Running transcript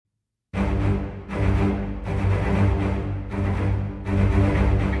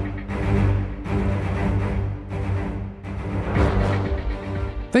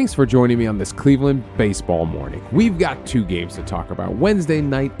Thanks for joining me on this Cleveland baseball morning. We've got two games to talk about. Wednesday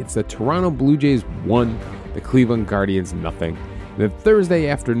night, it's the Toronto Blue Jays 1, the Cleveland Guardians 0. Then Thursday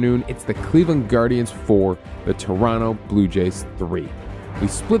afternoon, it's the Cleveland Guardians 4, the Toronto Blue Jays 3. We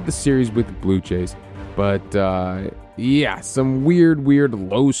split the series with the Blue Jays, but some weird,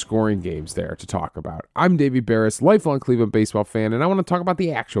 low-scoring games there to talk about. I'm Davey Barris, lifelong Cleveland baseball fan, and I want to talk about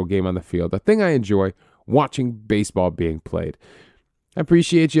the actual game on the field, the thing I enjoy, watching baseball being played. I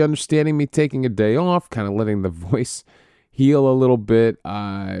appreciate you understanding me taking a day off, kind of letting the voice heal a little bit.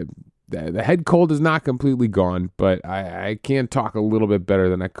 The head cold is not completely gone, but I can talk a little bit better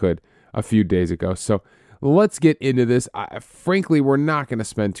than I could a few days ago. So let's get into this. Frankly, we're not going to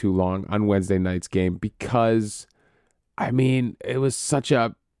spend too long on Wednesday night's game because, it was such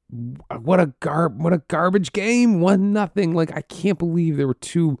a what a garbage game. 1-0. Like, I can't believe there were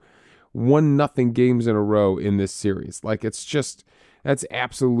two 1-0 games in a row in this series. Like, that's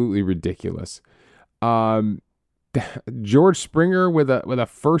absolutely ridiculous. George Springer with a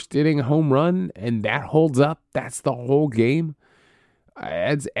first inning home run, and that holds up. That's the whole game.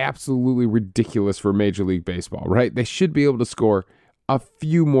 It's absolutely ridiculous for Major League Baseball, right? They should be able to score a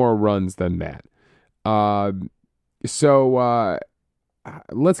few more runs than that.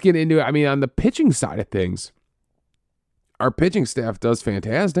 Let's get into it. On the pitching side of things, our pitching staff does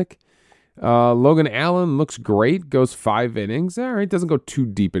fantastic. Logan Allen looks great, goes 5 innings. All right, doesn't go too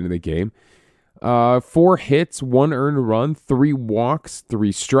deep into the game. 4 hits, 1 earned run, 3 walks,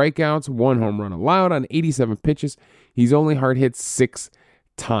 3 strikeouts, 1 home run allowed on 87 pitches. He's only hard hit 6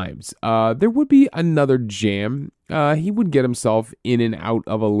 times. There would be another jam. He would get himself in and out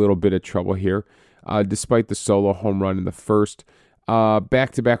of a little bit of trouble here, despite the solo home run in the first.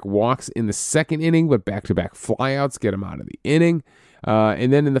 Back-to-back walks in the second inning, but back-to-back flyouts get him out of the inning.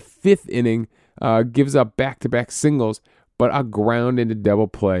 And then in the 5th inning, gives up back-to-back singles, but a ground into double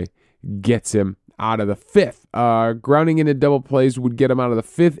play gets him out of the 5th. Grounding into double plays would get him out of the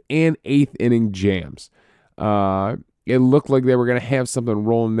 5th and 8th inning jams. It looked like they were going to have something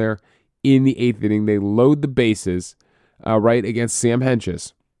rolling there in the 8th inning. They load the bases against Sam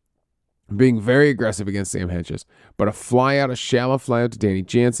Hentges, being very aggressive against Sam Hentges, but a shallow fly out to Danny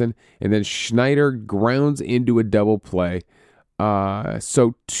Jansen, and then Schneider grounds into a double play.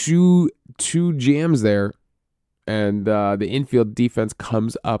 So two jams there, and the infield defense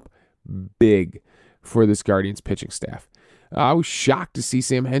comes up big for this Guardians pitching staff. I was shocked to see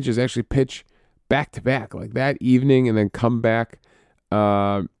Sam Hentges actually pitch back-to-back like that evening and then come back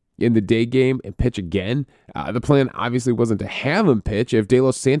in the day game and pitch again. The plan obviously wasn't to have him pitch. If De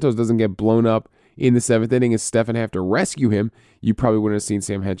Los Santos doesn't get blown up in the 7th inning and Stephan have to rescue him, you probably wouldn't have seen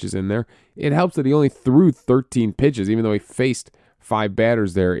Sam Hentges in there. It helps that he only threw 13 pitches, even though he faced 5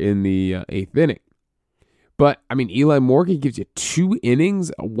 batters there in the 8th inning. But, Eli Morgan gives you 2 innings,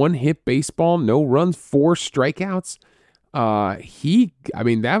 a 1-hit baseball, no runs, 4 strikeouts.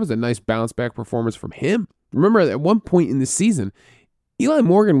 That was a nice bounce-back performance from him. Remember, at one point in the season, Eli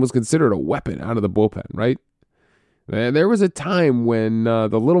Morgan was considered a weapon out of the bullpen, right? There was a time when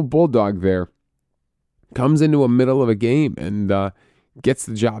the little bulldog there comes into a middle of a game and gets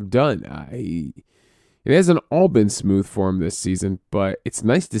the job done. It hasn't all been smooth for him this season, but it's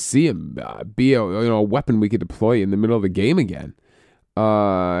nice to see him be a weapon we could deploy in the middle of the game again.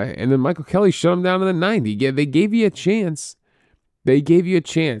 And then Michael Kelly shut him down in the 9th. They gave you a chance.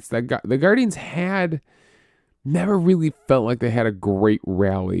 The Guardians had never really felt like they had a great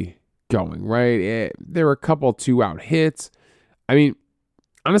rally going, right? There were a couple 2-out hits.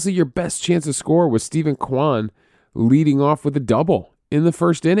 Honestly, your best chance to score was Steven Kwan leading off with a double in the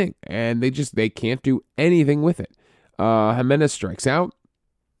 1st inning, and they can't do anything with it. Jimenez strikes out.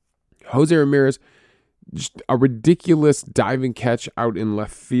 Jose Ramirez, just a ridiculous diving catch out in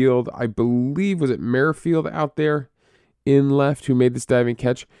left field. I believe, was it Merrifield out there in left who made this diving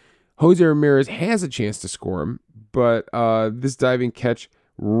catch? Jose Ramirez has a chance to score him, but this diving catch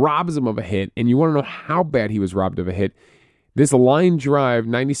robs him of a hit, and you want to know how bad he was robbed of a hit. This line drive,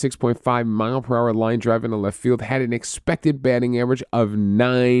 96.5 mile per hour line drive into left field, had an expected batting average of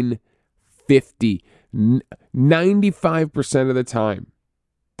 950. 95% of the time,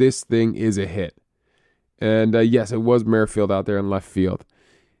 this thing is a hit. And yes, it was Merrifield out there in left field.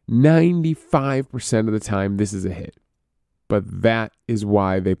 95% of the time, this is a hit. But that is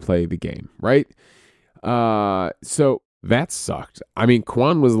why they play the game, right? So that sucked.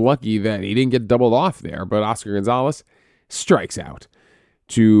 Kwan was lucky that he didn't get doubled off there, but Oscar Gonzalez strikes out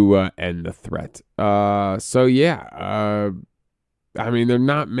to end the threat. There are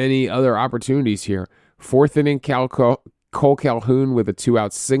not many other opportunities here. 4th inning, Cole Calhoun with a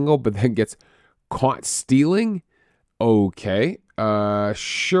 2-out single, but then gets caught stealing. Okay.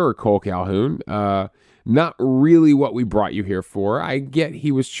 Sure, Cole Calhoun. Not really what we brought you here for. I get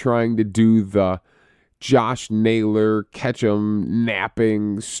he was trying to do the Josh Naylor catch him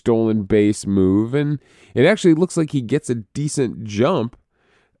napping stolen base move, and it actually looks like he gets a decent jump,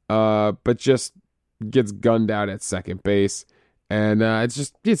 but just gets gunned out at second base. And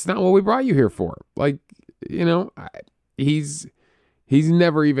it's not what we brought you here for. Like, he's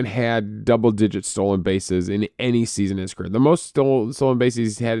never even had double-digit stolen bases in any season in his career. The most stolen bases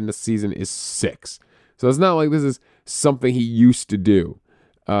he's had in a season is 6. So it's not like this is something he used to do.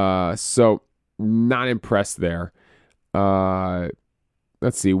 So not impressed there.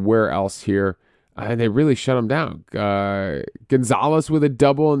 Let's see, where else here? They really shut him down. Gonzalez with a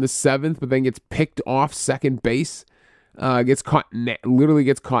double in the 7th, but then gets picked off second base. Gets caught, literally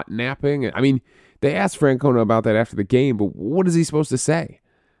gets caught napping. I mean, they asked Francona about that after the game, but what is he supposed to say?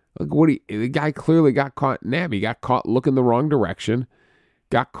 Like, the guy clearly got caught napping. He got caught looking the wrong direction,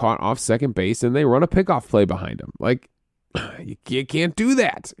 got caught off second base, and they run a pickoff play behind him. Like, you can't do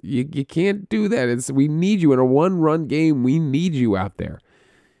that. You can't do that. We need you in a one-run game. We need you out there.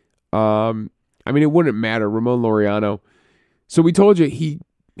 I mean, it wouldn't matter. Ramon Laureano. So we told you he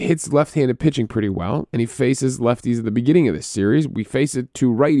hits left-handed pitching pretty well, and he faces lefties at the beginning of this series. We face it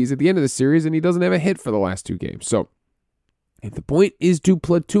to righties at the end of the series, and he doesn't have a hit for the last 2 games. So if the point is to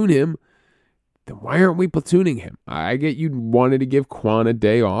platoon him, then why aren't we platooning him? I get you wanted to give Kwan a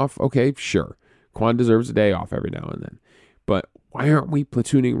day off. Okay, sure. Kwan deserves a day off every now and then. But why aren't we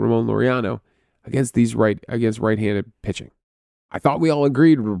platooning Ramon Laureano against right-handed pitching? I thought we all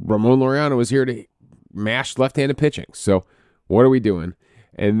agreed Ramon Laureano was here to mash left-handed pitching. So what are we doing?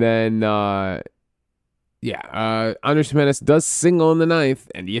 And then, Andres Gimenez does single in the 9th,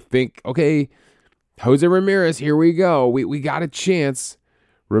 and you think, okay, Jose Ramirez, here we go. We got a chance.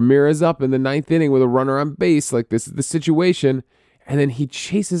 Ramirez up in the 9th inning with a runner on base, like this is the situation. And then he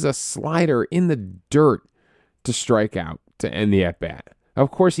chases a slider in the dirt to strike out to end the at-bat.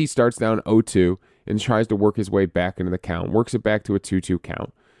 Of course, he starts down 0-2 and tries to work his way back into the count, works it back to a 2-2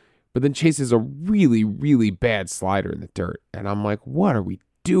 count, but then chases a really, really bad slider in the dirt. And I'm like, what are we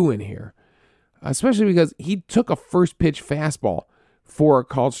doing here? Especially because he took a first pitch fastball for a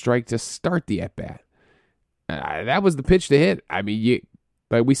called strike to start the at-bat. That was the pitch to hit. I mean,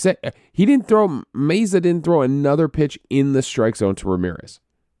 like we said, Meza didn't throw another pitch in the strike zone to Ramirez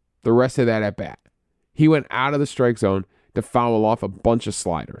the rest of that at-bat. He went out of the strike zone to foul off a bunch of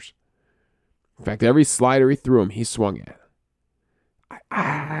sliders. In fact, every slider he threw him, he swung at.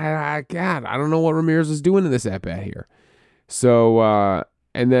 God, I don't know what Ramirez is doing in this at-bat here. So,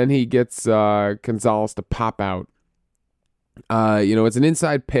 and then he gets Gonzalez to pop out. It's an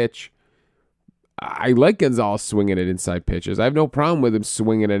inside pitch. I like Gonzalez swinging at inside pitches. I have no problem with him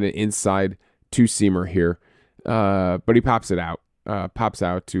swinging at an inside two-seamer here. But he pops out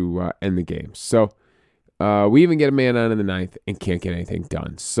to end the game. So, we even get a man on in the 9th and can't get anything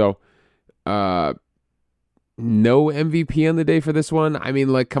done. So, no MVP on the day for this one. I mean,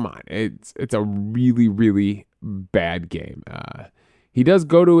 like, come on. It's a really, really bad game. He does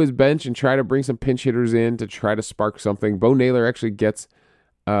go to his bench and try to bring some pinch hitters in to try to spark something. Bo Naylor actually gets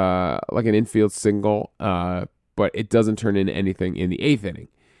like an infield single, but it doesn't turn into anything in the 8th inning.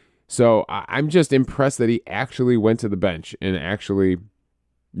 So I'm just impressed that he actually went to the bench and actually,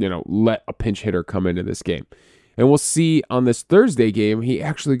 let a pinch hitter come into this game. And we'll see on this Thursday game, he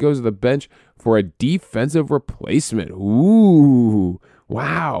actually goes to the bench for a defensive replacement. Ooh,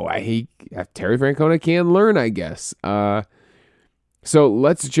 wow. Terry Francona can learn, I guess. So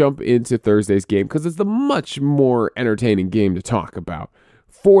let's jump into Thursday's game because it's the much more entertaining game to talk about.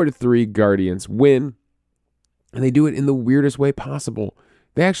 4-3 Guardians win, and they do it in the weirdest way possible.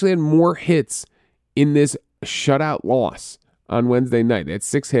 They actually had more hits in this shutout loss on Wednesday night. They had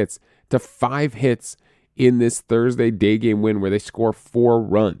 6 hits to 5 hits in this Thursday day game win where they score 4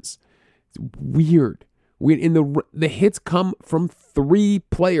 runs. It's weird. The hits come from 3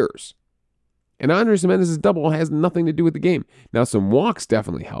 players. And Andres Gimenez's double has nothing to do with the game. Now, some walks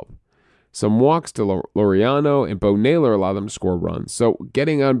definitely help. Some walks to Laureano and Bo Naylor allow them to score runs. So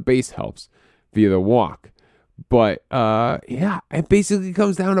getting on base helps via the walk. But, it basically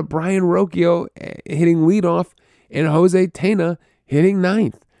comes down to Brian Rocchio hitting leadoff and Jose Tena hitting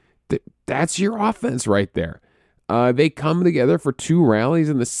 9th. That's your offense right there. They come together for 2 rallies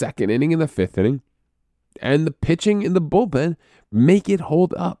in the 2nd inning and the 5th inning. And the pitching in the bullpen make it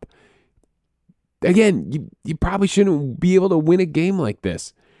hold up. Again, you probably shouldn't be able to win a game like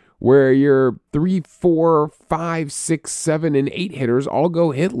this, where your 3, 4, 5, 6, 7, and 8 hitters all go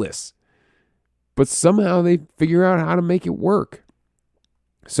hitless. But somehow they figure out how to make it work.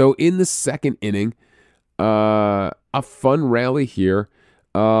 So in the 2nd inning, A fun rally here.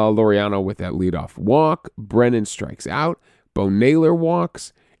 Laureano with that leadoff walk. Brennan strikes out. Bo Naylor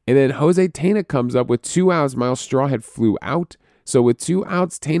walks. And then Jose Tena comes up with 2 outs. Miles Strawhead flew out. So with 2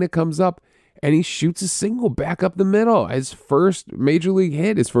 outs, Tena comes up and he shoots a single back up the middle. His first major league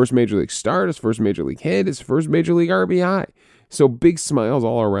hit, his first major league start, his first major league hit, his first major league RBI. So big smiles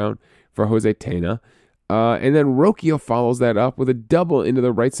all around for Jose Tena. And then Rocchio follows that up with a double into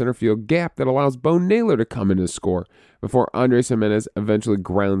the right center field gap that allows Bo Naylor to come in and score before Andres Gimenez eventually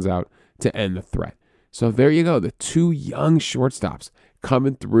grounds out to end the threat. So there you go, the 2 young shortstops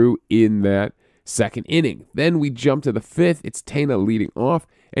coming through in that second inning. Then we jump to the 5th. It's Tena leading off,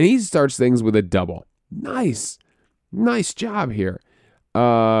 and he starts things with a double. Nice job here.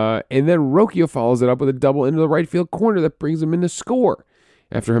 And then Rocchio follows it up with a double into the right field corner that brings him in to score.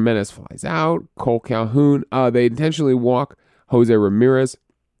 After Gimenez flies out, Cole Calhoun, they intentionally walk Jose Ramirez.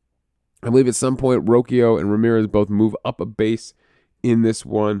 I believe at some point Rocchio and Ramirez both move up a base in this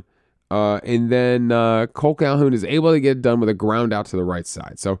one. And then Cole Calhoun is able to get it done with a ground out to the right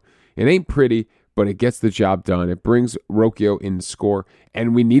side. So it ain't pretty, but it gets the job done. It brings Rocchio in to score,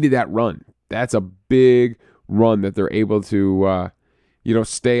 and we needed that run. That's a big run that they're able to,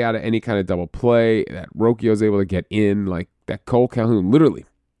 stay out of any kind of double play. That Rocchio is able to get in, like that Cole Calhoun literally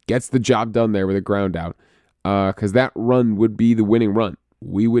gets the job done there with a ground out, because that run would be the winning run.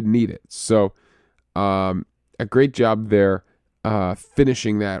 We would need it. So a great job there,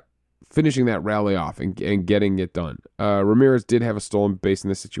 finishing that rally off and getting it done. Ramirez did have a stolen base in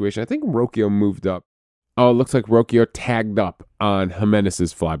this situation. I think Rocchio moved up. Oh, it looks like Rocchio tagged up on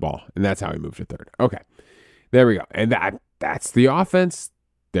Gimenez's fly ball, and that's how he moved to third. Okay, there we go. And that's the offense.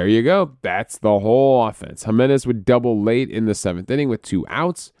 There you go. That's the whole offense. Gimenez would double late in the 7th inning with 2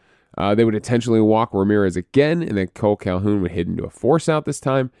 outs. They would intentionally walk Ramirez again, and then Cole Calhoun would hit into a force out this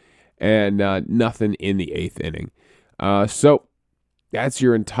time, and nothing in the 8th inning. So that's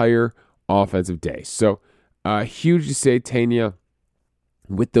your entire offensive day. So huge to say Tena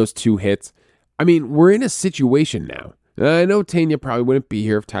with those 2 hits. I mean, we're in a situation now. I know Tena probably wouldn't be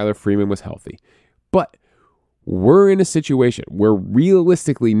here if Tyler Freeman was healthy, but we're in a situation where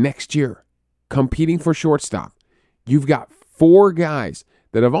realistically next year, competing for shortstop, you've got 4 guys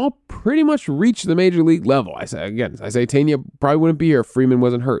that have all pretty much reached the major league level. I say Tena probably wouldn't be here if Freeman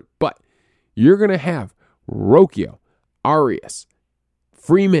wasn't hurt, but you're going to have Rocchio, Arias,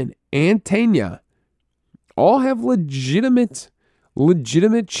 Freeman, and Tena all have legitimate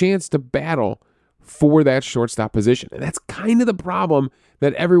chance to battle for that shortstop position. And that's kind of the problem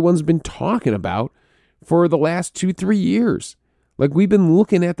that everyone's been talking about for the last 2-3 years. Like, we've been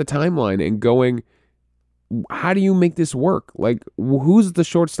looking at the timeline and going, how do you make this work? Like, who's the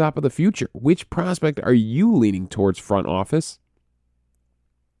shortstop of the future? Which prospect are you leaning towards, front office?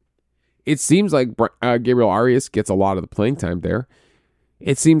 It seems like Gabriel Arias gets a lot of the playing time there.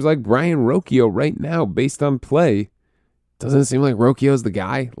 It seems like Brian Rocchio right now, based on play, doesn't seem like Rocchio's the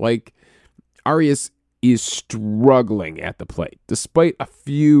guy. Like, Arias is struggling at the plate. Despite a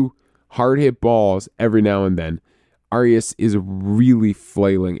few hard-hit balls every now and then, Arias is really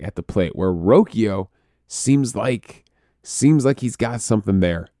flailing at the plate, where Rocchio seems like he's got something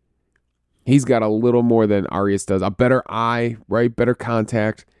there. He's got a little more than Arias does. A better eye, right? Better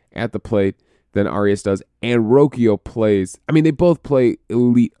contact at the plate than Arias does. And Rocchio plays, I mean, they both play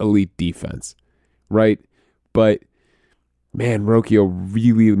elite defense, right? But, man, Rocchio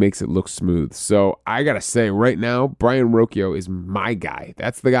really makes it look smooth. So I got to say, right now, Brian Rocchio is my guy.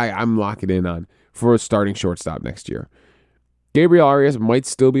 That's the guy I'm locking in on for a starting shortstop next year. Gabriel Arias might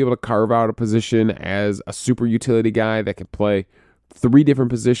still be able to carve out a position as a super utility guy that can play 3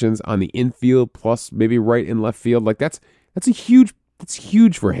 different positions on the infield, plus maybe right and left field. Like, that's huge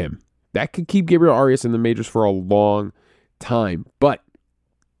for him. That could keep Gabriel Arias in the majors for a long time. But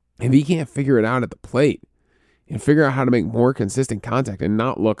if he can't figure it out at the plate and figure out how to make more consistent contact and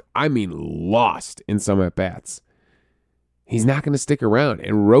not look, lost in some at-bats, he's not going to stick around.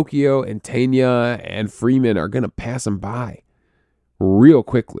 And Rocchio and Tena and Freeman are going to pass him by real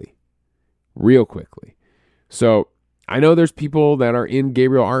quickly. So I know there's people that are in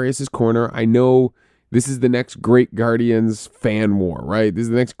Gabriel Arias' corner. I know this is the next great Guardians fan war, right? This is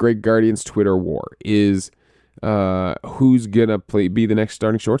the next great Guardians Twitter war, is who's going to be the next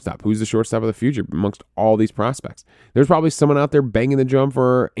starting shortstop? Who's the shortstop of the future amongst all these prospects? There's probably someone out there banging the drum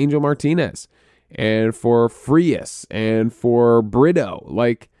for Angel Martinez and for Frias and for Brito.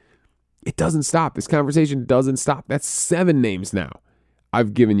 Like, it doesn't stop. This conversation doesn't stop. That's 7 names now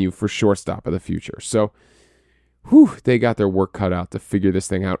I've given you for shortstop of the future. So, they got their work cut out to figure this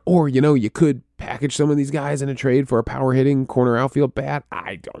thing out. Or, you could package some of these guys in a trade for a power-hitting corner outfield bat.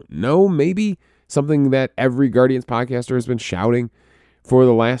 I don't know. Maybe something that every Guardians podcaster has been shouting for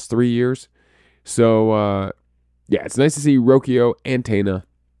the last 3 years. So, yeah, it's nice to see Rocchio and Tena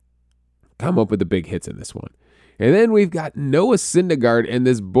come up with the big hits in this one. And then we've got Noah Syndergaard and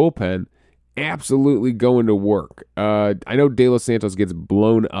this bullpen absolutely going to work. I know De Los Santos gets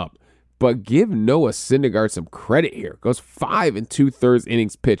blown up, but give Noah Syndergaard some credit here. Goes 5 2/3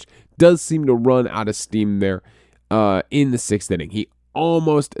 innings pitched. Does seem to run out of steam there in the 6th inning. He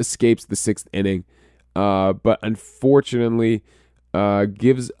almost escapes the 6th inning, but unfortunately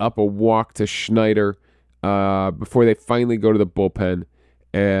gives up a walk to Schneider before they finally go to the bullpen.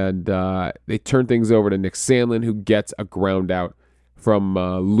 And they turn things over to Nick Sandlin, who gets a ground out from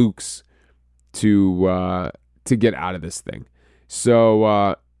Lukes to get out of this thing.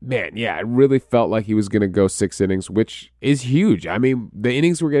 So, man, yeah, it really felt like he was going to go 6 innings, which is huge. I mean, the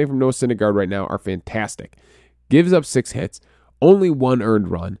innings we're getting from Noah Syndergaard right now are fantastic. Gives up 6 hits, only 1 earned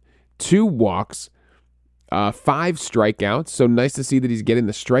run, 2 walks, 5 strikeouts. So nice to see that he's getting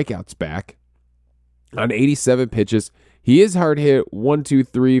the strikeouts back on 87 pitches. He is hard hit 1, 2,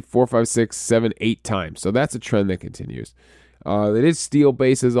 3, 4, 5, 6, 7, 8 times. So that's a trend that continues. They did steal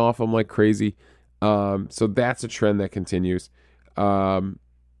bases off him like crazy. So that's a trend that continues.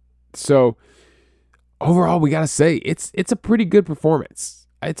 So overall, we got to say it's a pretty good performance.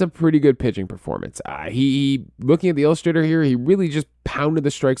 It's a pretty good pitching performance. He looking at the illustrator here, he really just pounded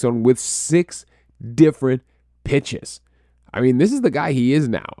the strike zone with 6 different pitches. I mean, this is the guy he is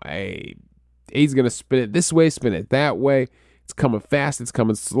now. He's going to spin it this way, spin it that way. It's coming fast. It's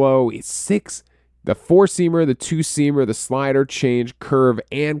coming slow. It's 6. The 4-seamer, the 2-seamer, the slider, change, curve,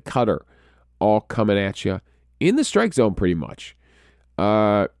 and cutter all coming at you in the strike zone pretty much.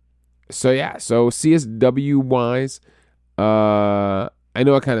 So CSW-wise, I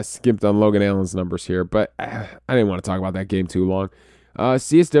know I kind of skimped on Logan Allen's numbers here, but I didn't want to talk about that game too long.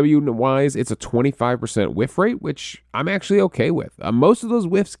 CSW-wise, it's a 25% whiff rate, which I'm actually okay with. Most of those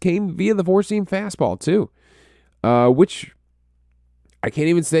whiffs came via the 4-seam fastball, too, which I can't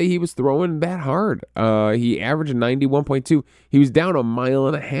even say he was throwing that hard. He averaged 91.2. He was down 1.5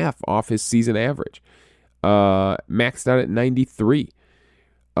 miles off his season average. Maxed out at 93.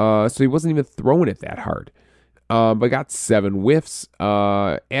 So he wasn't even throwing it that hard. But got 7 whiffs.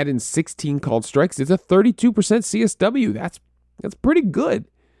 Adding 16 called strikes. It's a 32% CSW. That's pretty good.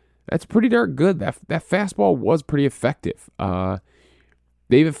 That's pretty darn good. That fastball was pretty effective. They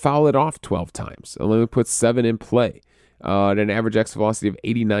even fouled it off 12 times. Only put 7 in play at an average exit velocity of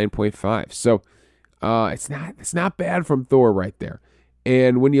 89.5. So it's not bad from Thor right there.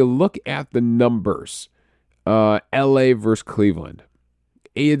 And when you look at the numbers, LA versus Cleveland,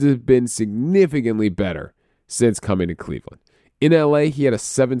 it has been significantly better since coming to Cleveland. In LA, he had a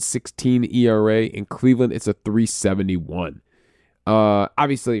 7.16 ERA. In Cleveland, it's a 3.71.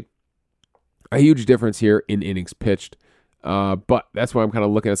 Obviously, a huge difference here in innings pitched. But that's why I'm kind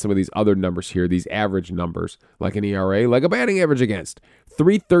of looking at some of these other numbers here, these average numbers, like an ERA, like a batting average against.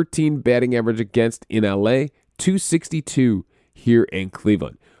 3.13 batting average against in LA, 2.62 here in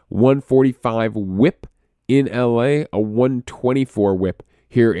Cleveland. 1.45 whip in LA, a 1.24 whip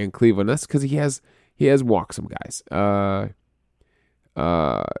here in Cleveland. That's because he has walked some guys. I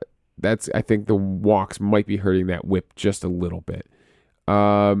think the walks might be hurting that whip just a little bit.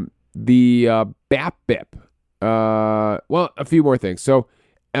 The BABIP. Well, a few more things. So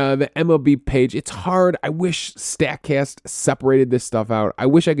the MLB page, it's hard. I wish StatCast separated this stuff out. I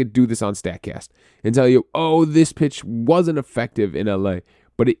wish I could do this on StatCast and tell you, oh, this pitch wasn't effective in LA,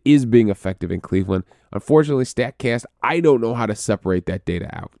 but it is being effective in Cleveland. Unfortunately, StatCast, I don't know how to separate that data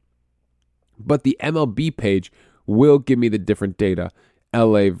out. But the MLB page will give me the different data,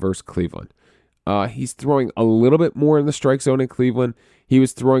 LA versus Cleveland. He's throwing a little bit more in the strike zone in Cleveland. He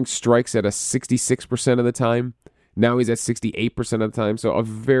was throwing strikes at a 66% of the time. Now he's at 68% of the time, so a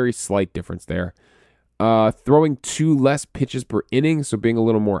very slight difference there. Throwing 2 less pitches per inning, so being a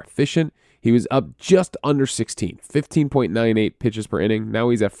little more efficient. He was up just under 15.98 pitches per inning. Now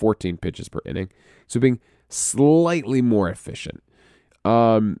he's at 14 pitches per inning, so being slightly more efficient.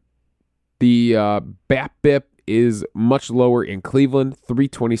 The BABIP is much lower in Cleveland,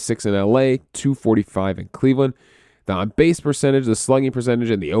 326 in LA, 245 in Cleveland. The on-base percentage, the slugging percentage,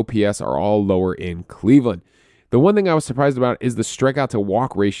 and the OPS are all lower in Cleveland. The one thing I was surprised about is the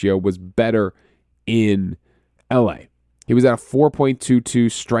strikeout-to-walk ratio was better in LA. He was at a 4.22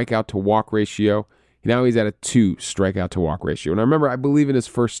 strikeout-to-walk ratio. Now he's at a 2 strikeout-to-walk ratio. And I remember, I believe in his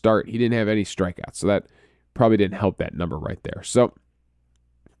first start, he didn't have any strikeouts, so that probably didn't help that number right there. So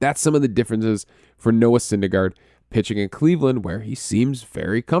that's some of the differences for Noah Syndergaard pitching in Cleveland, where he seems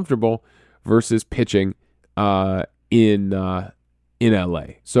very comfortable, versus pitching in LA.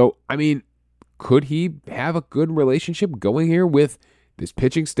 So, I mean, could he have a good relationship going here with this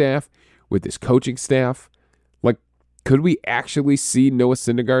pitching staff, with this coaching staff? Like, could we actually see Noah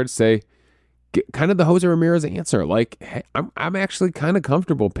Syndergaard say, kind of the Jose Ramirez answer, like, hey, I'm actually kind of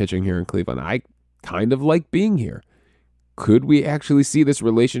comfortable pitching here in Cleveland. I kind of like being here. Could we actually see this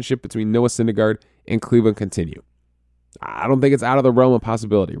relationship between Noah Syndergaard and Cleveland continue? I don't think it's out of the realm of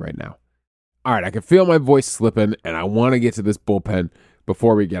possibility right now. All right, I can feel my voice slipping, and I want to get to this bullpen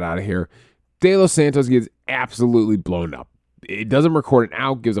before we get out of here. De Los Santos gets absolutely blown up. It doesn't record an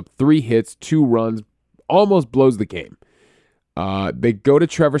out, gives up 3 hits, 2 runs, almost blows the game. They go to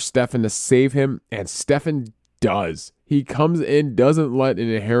Trevor Stephan to save him, and Stephan does. He comes in, doesn't let an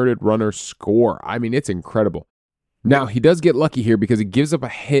inherited runner score. I mean, it's incredible. Now, he does get lucky here because he gives up a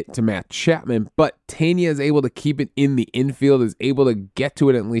hit to Matt Chapman, but Tania is able to keep it in the infield, is able to get to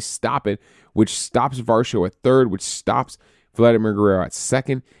it and at least stop it, which stops Varsho at third, which stops Vladimir Guerrero at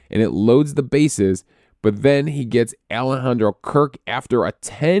second, and it loads the bases, but then he gets Alejandro Kirk after a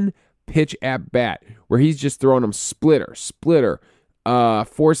 10-pitch at-bat where he's just throwing him splitter,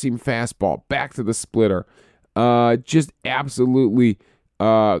 four-seam fastball, back to the splitter, just absolutely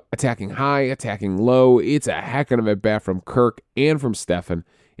attacking high, attacking low. It's a heck of an at-bat from Kirk and from Stephan.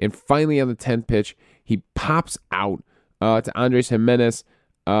 And finally on the 10th pitch, he pops out to Andres Jimenez.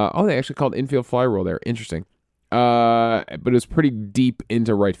 They actually called infield fly rule there. Interesting. But it was pretty deep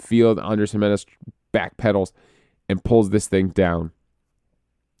into right field. Andres Jimenez backpedals and pulls this thing down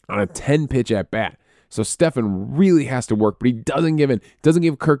on a 10-pitch at-bat. So Stephan really has to work, but he doesn't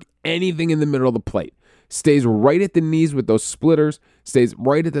give Kirk anything in the middle of the plate. Stays right at the knees with those splitters, stays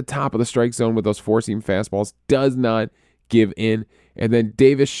right at the top of the strike zone with those four-seam fastballs, does not give in. And then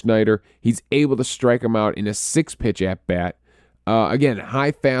Davis Schneider, he's able to strike him out in a 6-pitch at-bat. Again,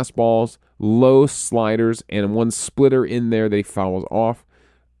 high fastballs, low sliders, and one splitter in there that he fouls off.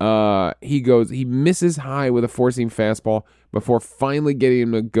 He misses high with a four-seam fastball before finally getting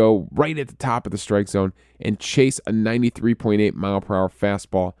him to go right at the top of the strike zone and chase a 93.8 mile per hour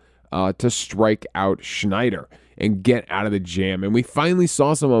fastball to strike out Schneider and get out of the jam. And we finally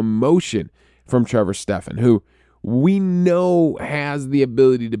saw some emotion from Trevor Stephan, who we know has the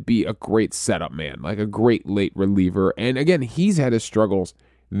ability to be a great setup man, like a great late reliever. And again, he's had his struggles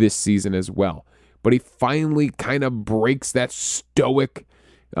this season as well. But he finally kind of breaks that stoic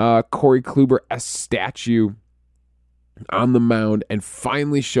Corey Kluber-esque statue on the mound and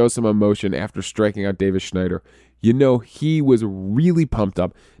finally shows some emotion after striking out Davis Schneider. You know, he was really pumped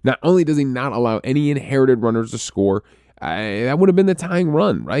up. Not only does he not allow any inherited runners to score, that would have been the tying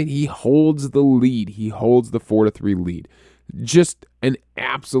run, right? He holds the lead. He holds the 4-3 lead. Just an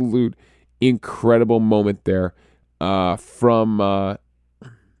absolute incredible moment there from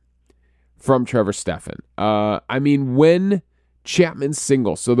Trevor Stephan. I mean, when Chapman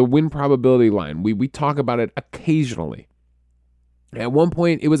singles, so the win probability line, we talk about it occasionally. At one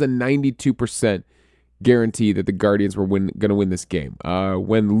point, it was a 92% guarantee that the Guardians were going to win this game.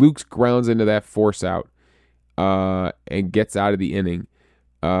 When Lukes grounds into that force out and gets out of the inning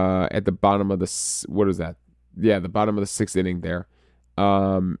at the bottom of the, what is that? Yeah, the bottom of the 6th inning there.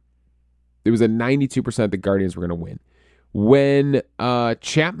 It was a 92% the Guardians were going to win. When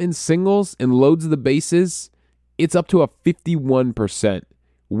Chapman singles and loads the bases, it's up to a 51%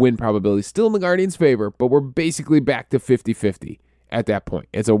 win probability. Still in the Guardians' favor, but we're basically back to 50-50 at that point.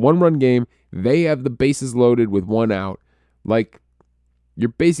 It's a one-run game. They have the bases loaded with one out. Like, you're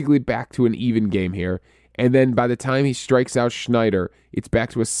basically back to an even game here. And then by the time he strikes out Schneider, it's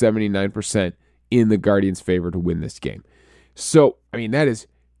back to a 79% in the Guardians' favor to win this game. So, I mean, that is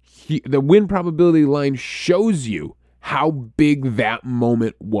the win probability line shows you how big that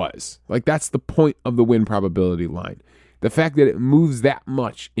moment was. Like, that's the point of the win probability line. The fact that it moves that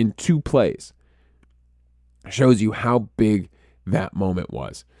much in 2 plays shows you how big that moment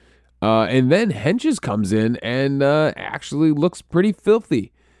was. And then Hentges comes in and actually looks pretty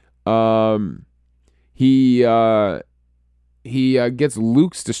filthy. He gets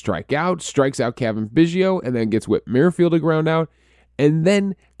Lukes to strike out, strikes out Kevin Biggio, and then gets Whit Merrifield to ground out. And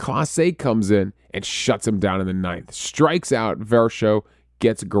then Clase comes in and shuts him down in the 9th. Strikes out Varsho,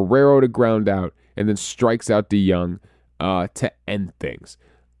 gets Guerrero to ground out, and then strikes out DeYoung to end things.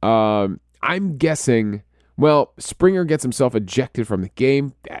 I'm guessing, well, Springer gets himself ejected from the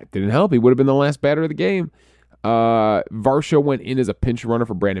game. That didn't help. He would have been the last batter of the game. Varsho went in as a pinch runner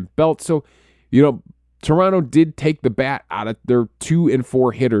for Brandon Belt. So, you know, Toronto did take the bat out of their 2 and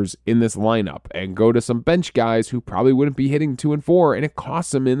 4 hitters in this lineup and go to some bench guys who probably wouldn't be hitting 2 and 4, and it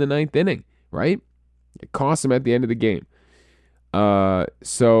costs them in the 9th inning, right? It costs them at the end of the game.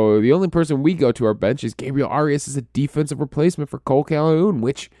 So the only person we go to our bench is Gabriel Arias as a defensive replacement for Cole Calhoun,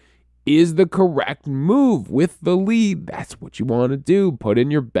 which is the correct move with the lead. That's what you want to do. Put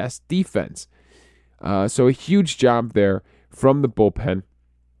in your best defense. So a huge job there from the bullpen.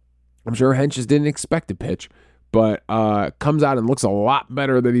 I'm sure Hentges didn't expect to pitch, but comes out and looks a lot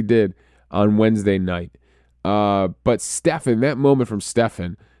better than he did on Wednesday night. But Stephan, that moment from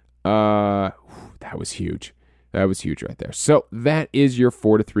Stephan, that was huge. That was huge right there. So that is your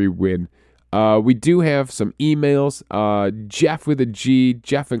 4-3 win. We do have some emails. Jeff with a G,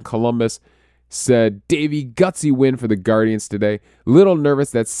 Jeff in Columbus, said, Davey, gutsy win for the Guardians today. Little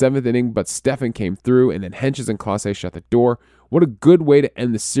nervous that 7th inning, but Stephan came through, and then Hentges and Clase shut the door. What a good way to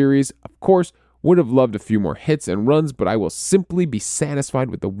end the series. Of course, would have loved a few more hits and runs, but I will simply be satisfied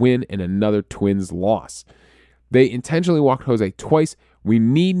with the win and another Twins loss. They intentionally walked Jose twice. We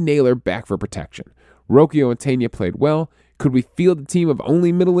need Naylor back for protection. Rocchio and Tena played well. Could we field a team of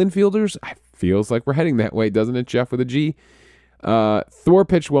only middle infielders? Feels like we're heading that way, doesn't it, Jeff with a G? Thor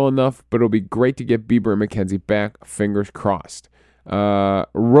pitched well enough, but it'll be great to get Bieber and McKenzie back. Fingers crossed.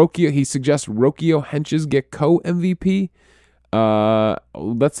 Rocchio, he suggests Rocchio Hentges get co-MVP.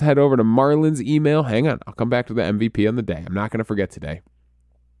 Let's head over to Marlon's email. Hang on, I'll come back to the MVP on the day. I'm not going to forget today.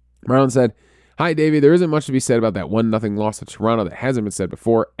 Marlon said, Hi, Davey. There isn't much to be said about that 1-0 loss to Toronto that hasn't been said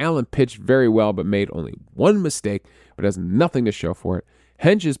before. Allen pitched very well, but made only one mistake, but has nothing to show for it.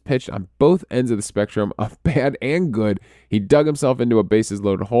 Hentges pitched on both ends of the spectrum of bad and good. He dug himself into a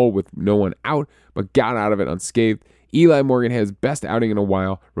bases-loaded hole with no one out, but got out of it unscathed. Eli Morgan had his best outing in a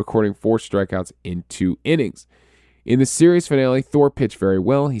while, recording 4 strikeouts in 2 innings. In the series finale, Thor pitched very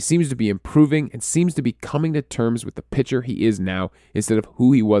well. He seems to be improving and seems to be coming to terms with the pitcher he is now instead of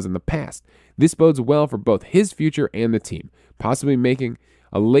who he was in the past. This bodes well for both his future and the team, possibly making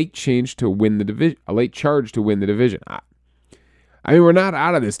a late change to win the division. A late charge to win the division. I mean, we're not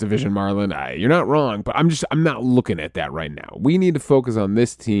out of this division, Marlon. You're not wrong, but I'm not looking at that right now. We need to focus on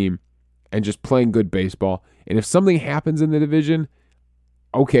this team and just playing good baseball. And if something happens in the division,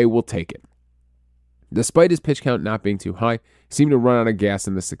 okay, we'll take it. Despite his pitch count not being too high, he seemed to run out of gas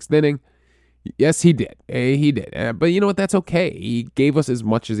in the 6th inning. Yes, he did. He did. But you know what? That's okay. He gave us as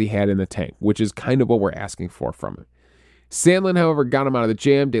much as he had in the tank, which is kind of what we're asking for from him. Sandlin, however, got him out of the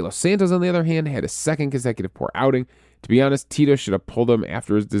jam. De Los Santos, on the other hand, had a second consecutive poor outing. To be honest, Tito should have pulled him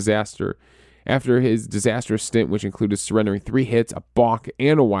after his disastrous stint, which included surrendering 3 hits, a balk,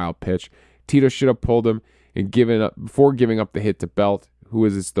 and a wild pitch. Tito should have pulled him and before giving up the hit to Belt, who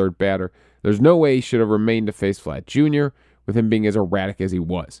was his third batter. There's no way he should have remained to face Vlad Jr., with him being as erratic as he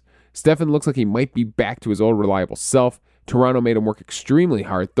was. Stephan looks like he might be back to his old reliable self. Toronto made him work extremely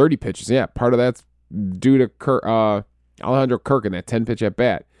hard, 30 pitches. Yeah, part of that's due to Alejandro Kirk in that 10-pitch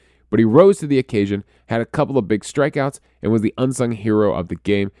at-bat. But he rose to the occasion, had a couple of big strikeouts, and was the unsung hero of the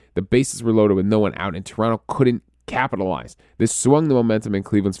game. The bases were loaded with no one out, and Toronto couldn't capitalize. This swung the momentum in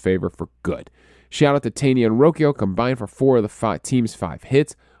Cleveland's favor for good. Shout out to Tena and Rocchio, combined for 4 of the team's 5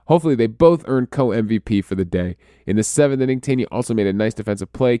 hits. Hopefully they both earned co-MVP for the day. In the 7th inning, Tena also made a nice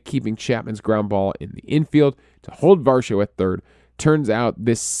defensive play, keeping Chapman's ground ball in the infield to hold Varsho at third. Turns out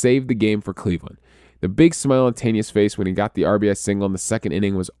this saved the game for Cleveland. The big smile on Tena's face when he got the RBI single in the 2nd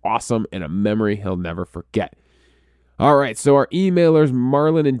inning was awesome and a memory he'll never forget. All right, so our emailers,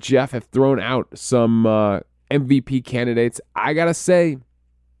 Marlon and Jeff, have thrown out some MVP candidates. I got to say,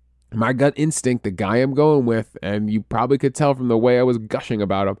 my gut instinct, the guy I'm going with, and you probably could tell from the way I was gushing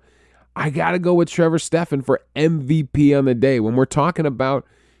about him, I got to go with Trevor Stephan for MVP on the day. When we're talking about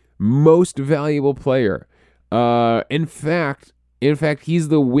most valuable player, in fact, he's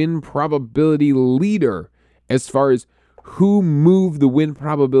the win probability leader as far as who moved the win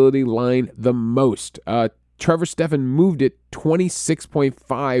probability line the most. Trevor Stephan moved it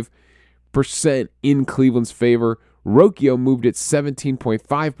 26.5% in Cleveland's favor. Rocchio moved it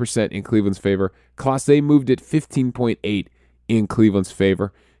 17.5% in Cleveland's favor. Clase moved it 15.8% in Cleveland's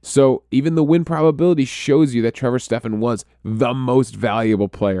favor. So even the win probability shows you that Trevor Stephan was the most valuable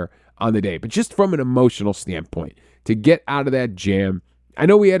player on the day. But just from an emotional standpoint, to get out of that jam, I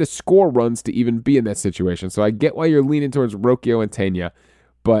know we had to score runs to even be in that situation, so I get why you're leaning towards Rocchio and Tena,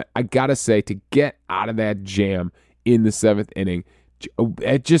 but I gotta say, to get out of that jam in the 7th inning,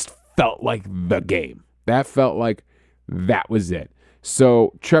 it just felt like the game. That felt like that was it.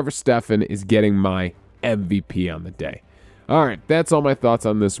 So Trevor Stephan is getting my MVP on the day. All right, that's all my thoughts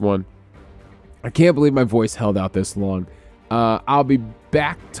on this one. I can't believe my voice held out this long. I'll be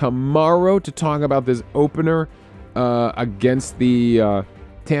back tomorrow to talk about this opener against the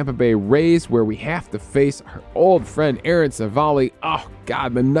Tampa Bay Rays, where we have to face our old friend Aaron Civale. Oh,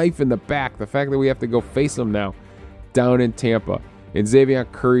 God, the knife in the back. The fact that we have to go face him now down in Tampa. And Xavier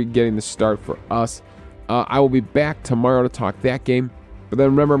Curry getting the start for us. I will be back tomorrow to talk that game. But then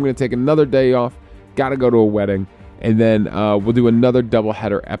remember, I'm going to take another day off. Got to go to a wedding. And then we'll do another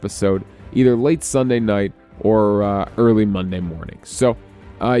doubleheader episode, either late Sunday night or early Monday morning. So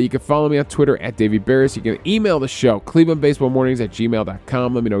you can follow me on Twitter at Davey Barris. You can email the show,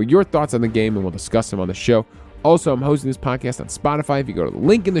 clevelandbaseballmornings@gmail.com. Let me know your thoughts on the game, and we'll discuss them on the show. Also, I'm hosting this podcast on Spotify. If you go to the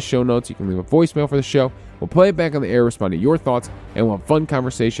link in the show notes, you can leave a voicemail for the show. We'll play it back on the air, respond to your thoughts, and we'll have fun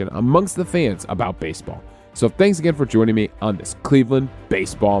conversation amongst the fans about baseball. So thanks again for joining me on this Cleveland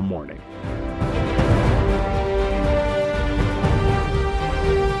Baseball Morning.